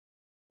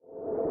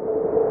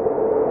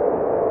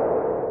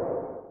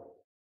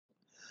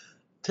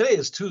Today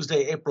is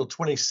Tuesday, April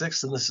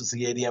 26th, and this is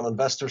the ADM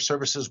Investor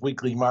Services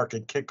Weekly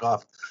Market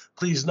Kickoff.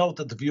 Please note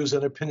that the views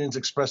and opinions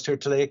expressed here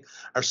today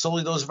are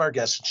solely those of our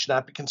guests and should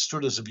not be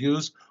construed as the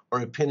views or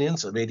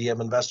opinions of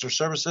ADM Investor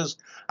Services,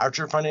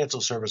 Archer Financial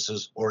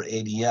Services, or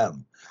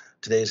ADM.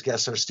 Today's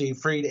guests are Steve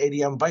Freed,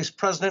 ADM Vice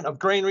President of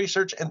Grain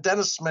Research, and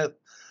Dennis Smith,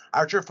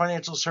 Archer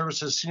Financial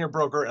Services Senior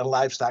Broker and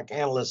Livestock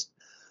Analyst.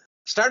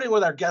 Starting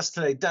with our guest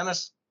today,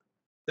 Dennis,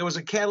 there was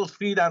a cattle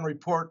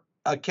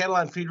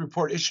on feed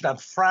report issued on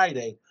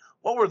Friday.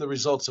 What were the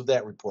results of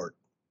that report?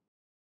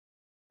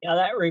 Yeah,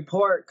 that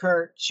report,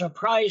 Kurt,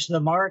 surprised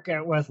the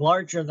market with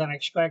larger than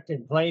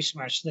expected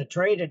placements. The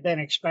trade had been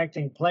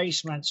expecting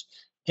placements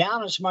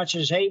down as much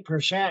as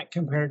 8%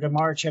 compared to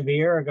March of a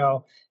year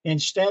ago.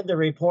 Instead, the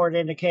report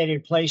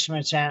indicated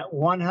placements at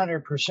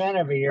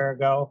 100% of a year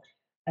ago.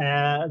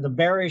 The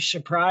bearish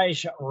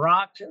surprise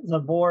rocked the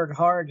board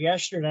hard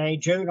yesterday.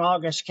 June,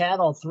 August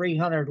cattle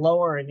 300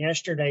 lower in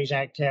yesterday's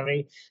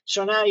activity.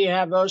 So now you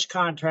have those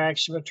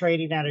contracts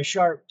trading at a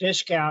sharp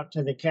discount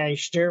to the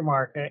cash steer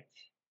market.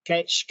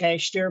 Cash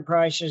steer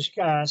prices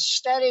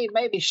steady,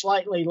 maybe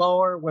slightly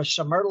lower with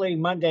some early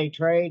Monday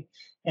trade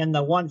in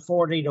the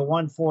 140 to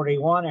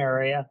 141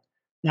 area.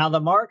 Now,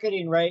 the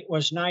marketing rate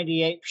was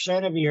 98%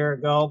 of a year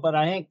ago, but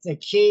I think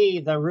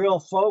the real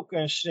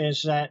focus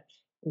is that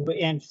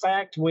in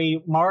fact,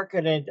 we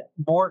marketed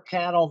more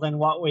cattle than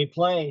what we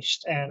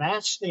placed, and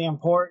that's the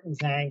important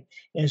thing.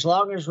 As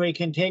long as we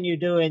continue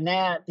doing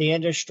that, the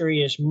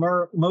industry is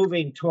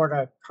moving toward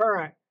a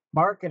current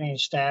marketing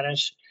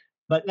status.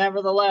 But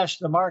nevertheless,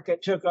 the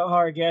market took it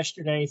hard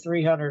yesterday,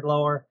 300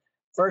 lower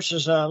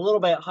versus a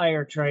little bit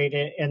higher trade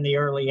in the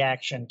early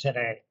action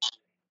today.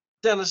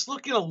 Dennis,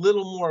 looking a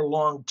little more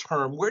long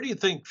term, where do you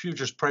think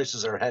futures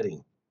prices are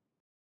heading?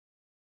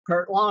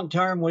 Kurt, long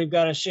term, we've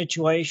got a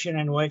situation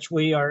in which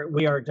we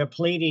are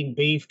depleting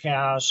beef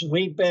cows.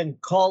 We've been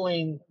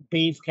culling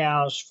beef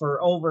cows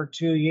for over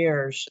 2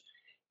 years,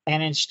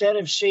 and instead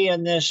of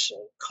seeing this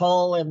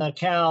cull in the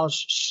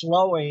cows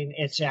slowing,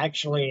 it's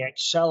actually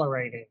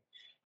accelerating.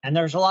 And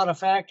there's a lot of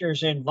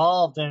factors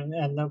involved,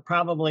 and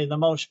probably the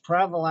most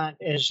prevalent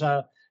is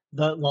the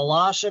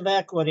loss of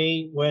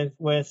equity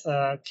with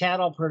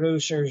cattle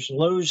producers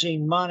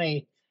losing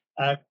money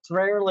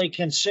fairly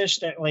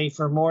consistently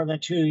for more than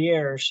 2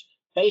 years,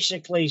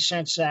 basically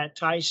since that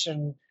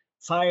Tyson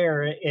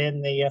fire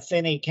in the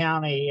Finney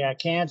County,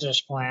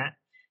 Kansas plant,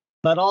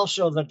 but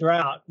also the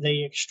drought,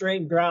 the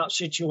extreme drought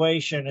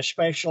situation,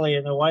 especially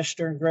in the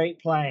western Great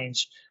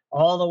Plains,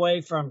 all the way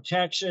from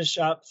Texas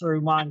up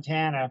through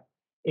Montana.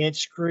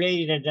 It's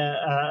created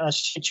a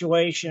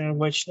situation in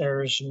which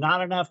there's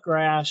not enough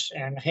grass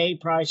and hay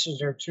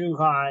prices are too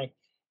high,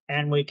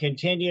 and we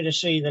continue to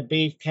see the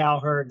beef cow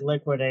herd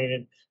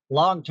liquidated.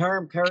 Long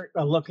term, Kurt,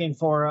 looking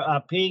for a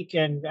peak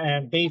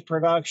in beef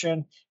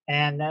production,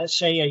 and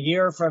say a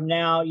year from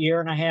now, year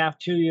and a half,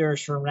 2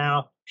 years from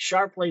now,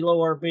 sharply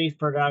lower beef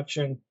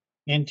production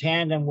in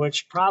tandem,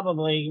 which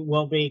probably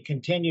will be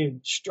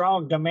continued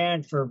strong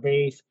demand for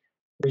beef,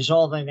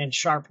 resulting in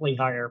sharply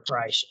higher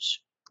prices.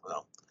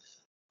 Well,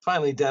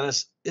 finally,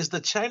 Dennis, is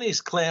the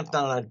Chinese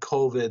clampdown on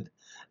COVID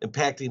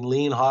impacting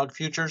lean hog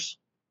futures?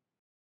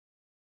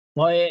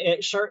 Well,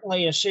 it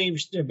certainly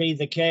seems to be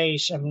the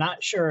case. I'm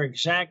not sure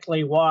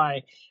exactly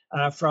why.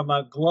 From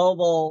a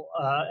global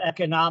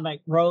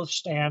economic growth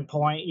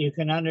standpoint, you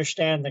can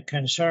understand the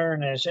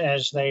concern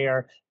as they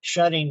are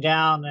shutting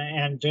down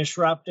and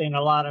disrupting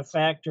a lot of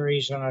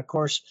factories and, of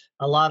course,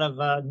 a lot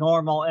of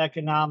normal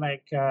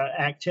economic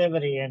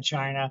activity in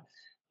China.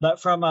 But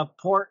from a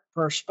pork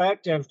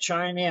perspective,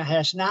 China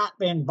has not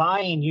been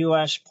buying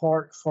U.S.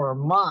 pork for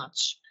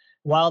months,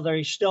 while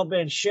they've still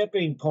been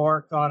shipping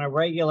pork on a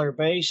regular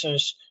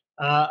basis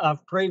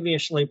of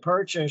previously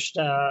purchased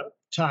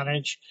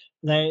tonnage.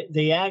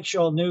 The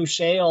actual new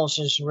sales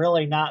has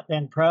really not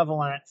been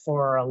prevalent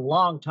for a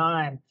long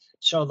time.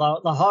 So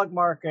the hog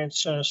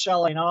market's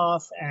selling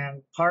off,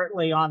 and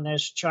partly on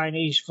this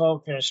Chinese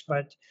focus.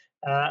 But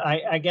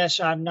I guess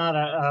I'm not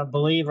a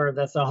believer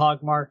that the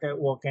hog market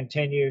will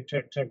continue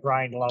to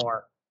grind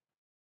lower.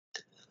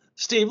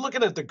 Steve,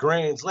 looking at the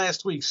grains,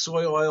 last week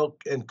soy oil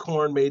and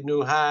corn made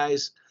new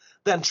highs,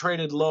 then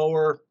traded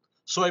lower.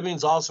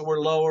 Soybeans also were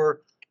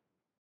lower.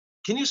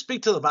 Can you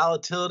speak to the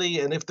volatility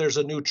and if there's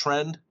a new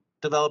trend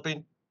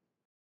developing?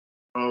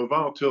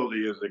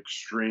 Volatility is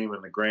extreme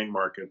in the grain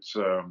markets.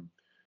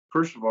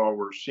 First of all,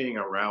 we're seeing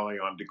a rally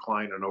on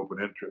decline in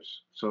open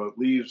interest. So it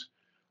leaves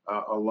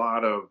a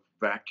lot of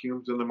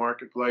vacuums in the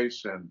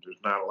marketplace, and there's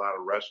not a lot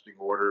of resting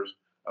orders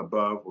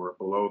above or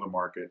below the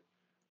market.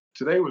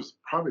 Today was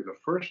probably the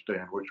first day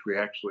in which we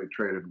actually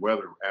traded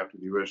weather after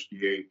the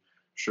USDA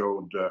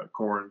showed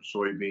corn,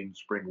 soybean,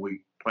 spring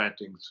wheat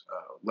plantings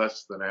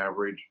less than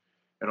average,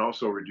 and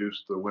also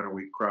reduced the winter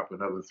wheat crop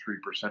another 3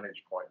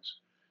 percentage points.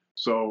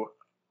 So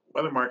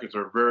weather markets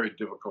are very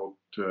difficult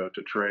to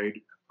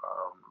trade.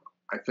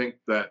 I think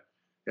that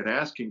in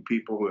asking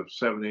people if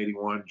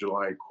 781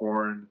 July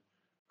corn,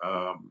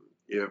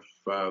 if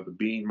the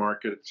bean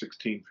market at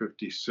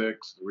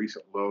 1656, the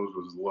recent lows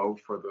was low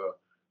for the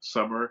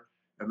summer,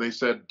 and they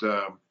said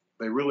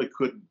they really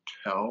couldn't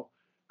tell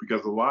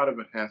because a lot of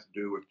it has to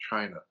do with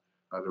China.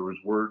 There was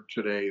word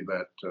today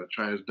that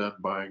China's done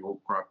buying old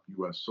crop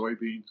U.S.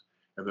 soybeans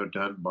and they're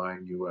done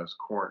buying U.S.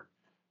 corn.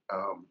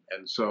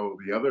 And so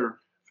the other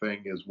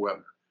thing is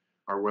weather.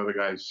 Our weather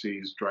guy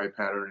sees dry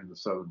pattern in the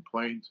southern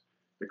plains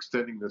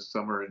extending this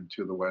summer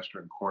into the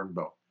western corn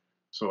belt.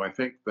 So I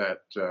think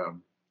that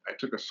I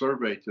took a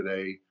survey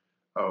today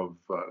of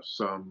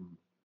some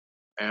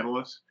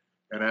analysts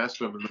and asked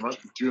them in the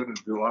month of June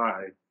and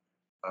July,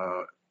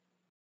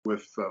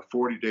 with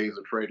 40 days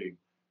of trading,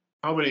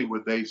 how many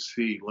would they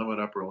see limit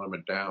up or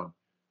limit down?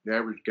 The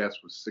average guess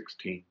was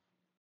 16.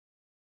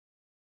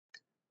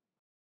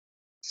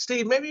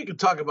 Steve, maybe you could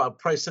talk about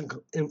price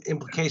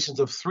implications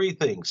of three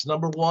things.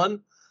 Number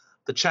one,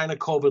 the China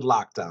COVID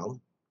lockdown.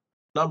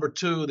 Number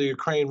two, the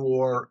Ukraine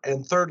war.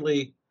 And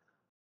thirdly,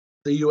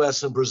 the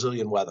U.S. and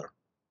Brazilian weather.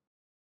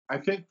 I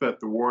think that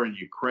the war in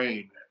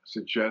Ukraine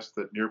suggests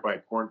that nearby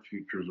corn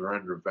futures are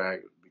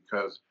undervalued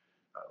because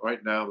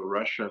right now the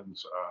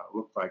Russians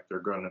look like they're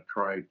going to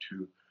try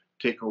to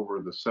take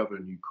over the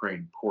southern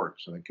Ukraine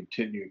ports, and they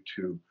continue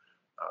to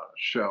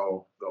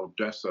shell the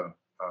Odessa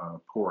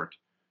port.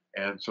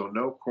 And so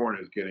no corn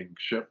is getting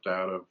shipped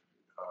out of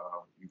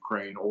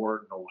Ukraine,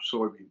 or no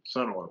soybean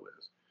sun oil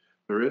is.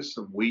 There is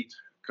some wheat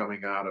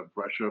coming out of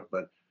Russia,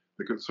 but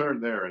the concern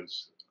there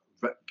is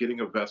getting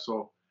a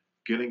vessel,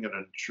 getting an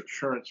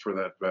insurance for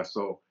that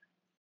vessel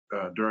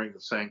during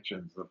the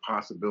sanctions, the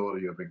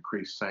possibility of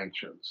increased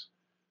sanctions.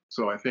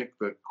 So I think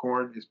that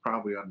corn is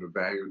probably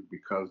undervalued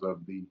because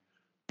of the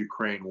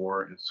Ukraine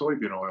war, and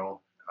soybean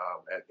oil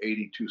at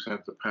 82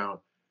 cents a pound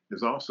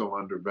is also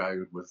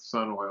undervalued, with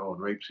sun oil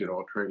and rapeseed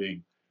oil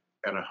trading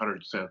at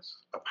 100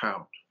 cents a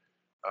pound.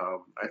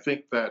 I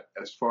think that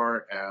as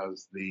far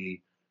as the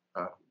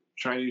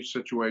Chinese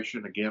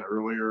situation, again,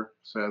 earlier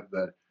said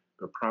that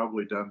they're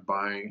probably done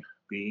buying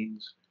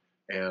beans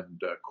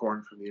and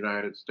corn from the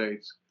United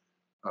States.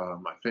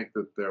 I think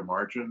that their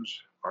margins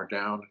are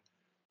down.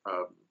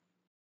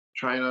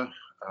 China,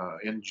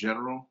 in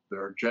general,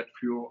 their jet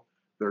fuel,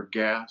 their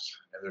gas,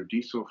 and their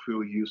diesel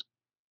fuel use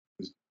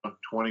is down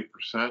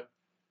 20%.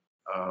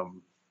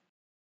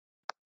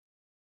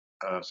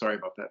 Sorry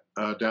about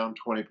that, down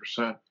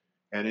 20%.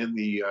 And in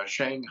the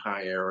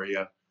Shanghai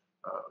area,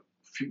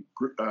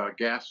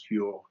 gas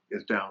fuel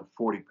is down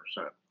 40%.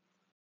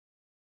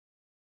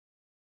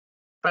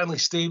 Finally,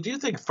 Steve, do you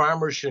think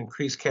farmers should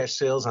increase cash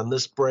sales on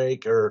this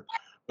break or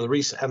the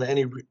recent on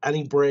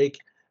any break?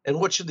 And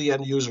what should the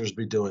end users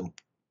be doing?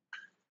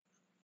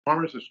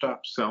 Farmers have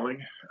stopped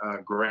selling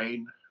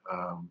grain.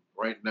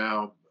 Right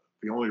now,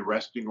 the only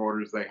resting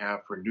orders they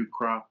have for new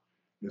crop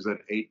is at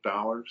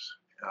 $8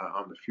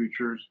 on the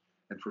futures,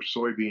 and for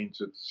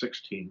soybeans, it's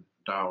 $16.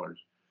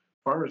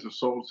 Farmers have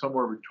sold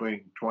somewhere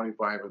between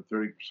 25 and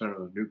 30% of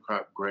the new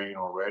crop grain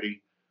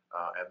already,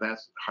 and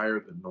that's higher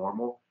than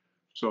normal.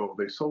 So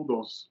they sold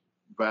those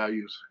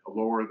values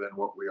lower than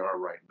what we are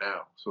right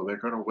now. So they're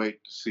going to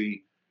wait to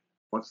see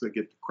once they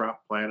get the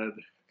crop planted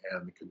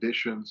and the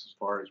conditions as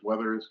far as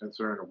weather is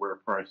concerned and where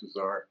prices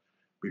are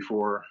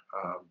before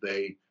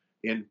they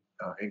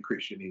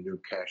increase any new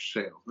cash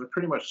sales. They're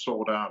pretty much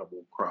sold out of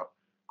old crop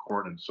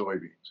corn and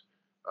soybeans.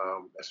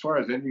 As far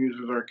as end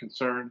users are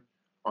concerned,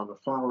 on the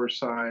flour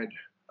side,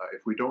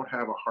 if we don't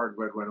have a hard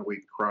red winter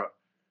wheat crop,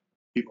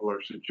 people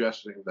are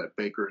suggesting that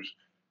bakers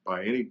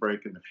buy any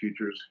break in the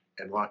futures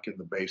and lock in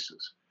the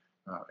basis.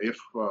 If,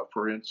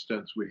 for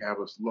instance, we have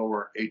a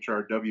lower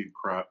HRW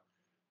crop,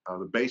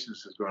 the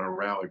basis is going to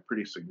rally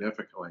pretty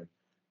significantly.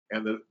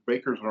 And the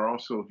bakers are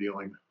also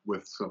dealing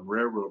with some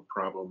railroad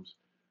problems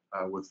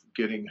with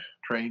getting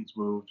trains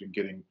moved and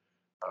getting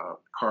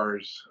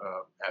cars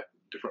at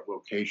different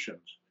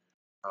locations.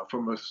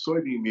 From a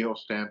soybean meal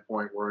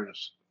standpoint, we're in a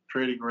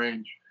trading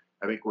range.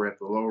 I think we're at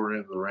the lower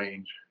end of the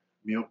range.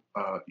 Meal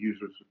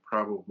users would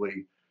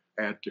probably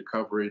add to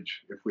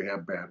coverage if we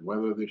have bad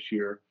weather this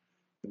year.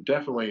 And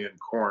definitely in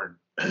corn,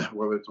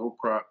 whether it's old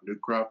crop, new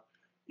crop,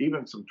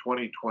 even some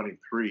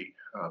 2023,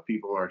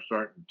 people are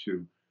starting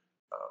to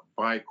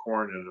buy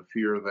corn in a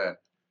fear that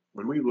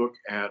when we look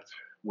at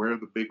where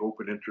the big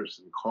open interest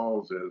in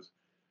calls is,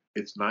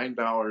 it's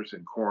 $9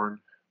 in corn,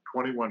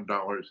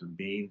 $21 in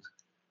beans,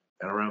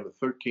 and around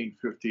the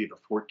 $13.50 to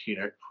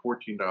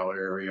 $14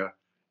 area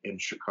in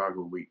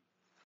Chicago wheat.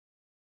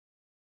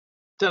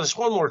 Dennis,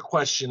 one more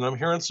question. I'm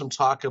hearing some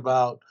talk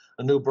about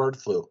a new bird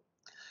flu,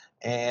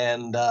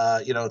 and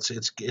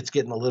it's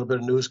getting a little bit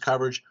of news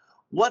coverage.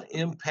 What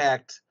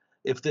impact,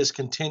 if this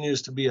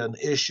continues to be an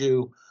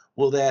issue,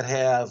 will that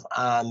have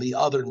on the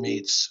other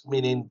meats,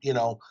 meaning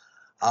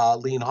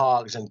lean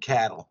hogs and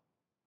cattle?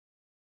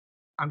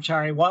 I'm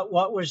sorry, what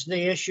was the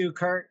issue,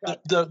 Kurt?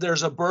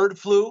 There's a bird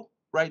flu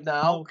right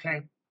now.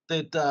 Okay.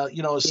 That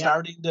is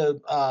starting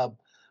to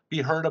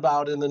be heard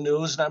about in the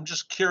news, and I'm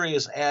just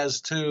curious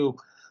as to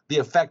the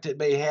effect it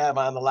may have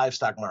on the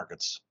livestock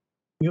markets.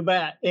 You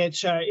bet.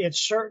 It's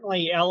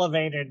certainly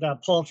elevated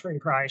poultry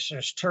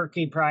prices,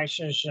 turkey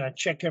prices,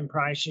 chicken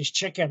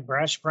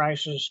breast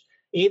prices,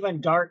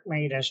 Even dark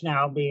meat is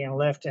now being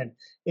lifted.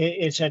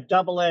 It's a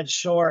double-edged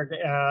sword.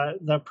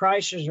 The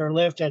prices are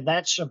lifted.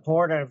 That's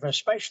supportive,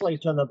 especially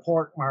to the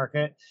pork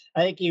market.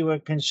 I think you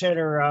would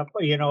consider, a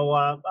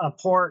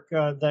pork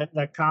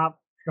the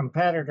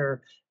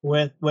competitor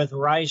with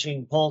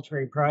rising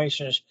poultry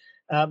prices.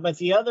 But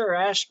the other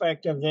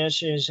aspect of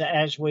this is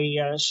as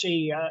we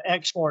see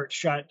exports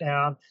shut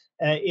down,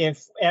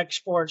 if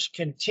exports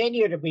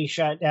continue to be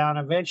shut down,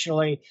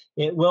 eventually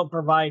it will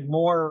provide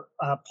more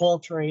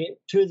poultry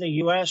to the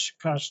U.S.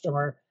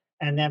 customer,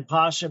 and then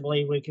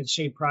possibly we could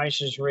see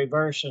prices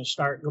reverse and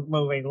start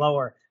moving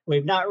lower.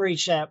 We've not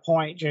reached that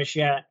point just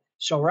yet.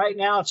 So right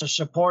now it's a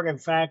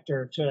supportive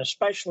factor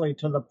especially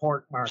to the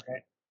pork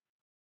market.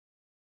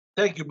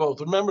 Thank you both.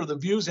 Remember, the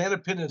views and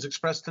opinions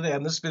expressed today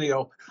on this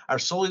video are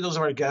solely those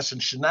of our guests and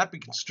should not be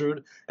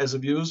construed as the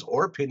views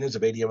or opinions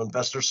of ADM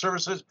Investor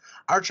Services,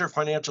 Archer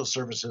Financial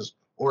Services,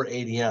 or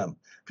ADM.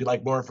 If you'd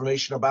like more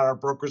information about our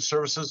brokerage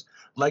services,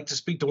 like to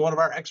speak to one of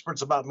our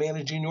experts about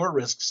managing your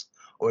risks,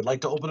 or would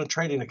like to open a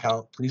trading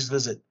account, please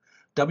visit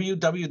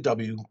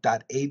www.admis.com.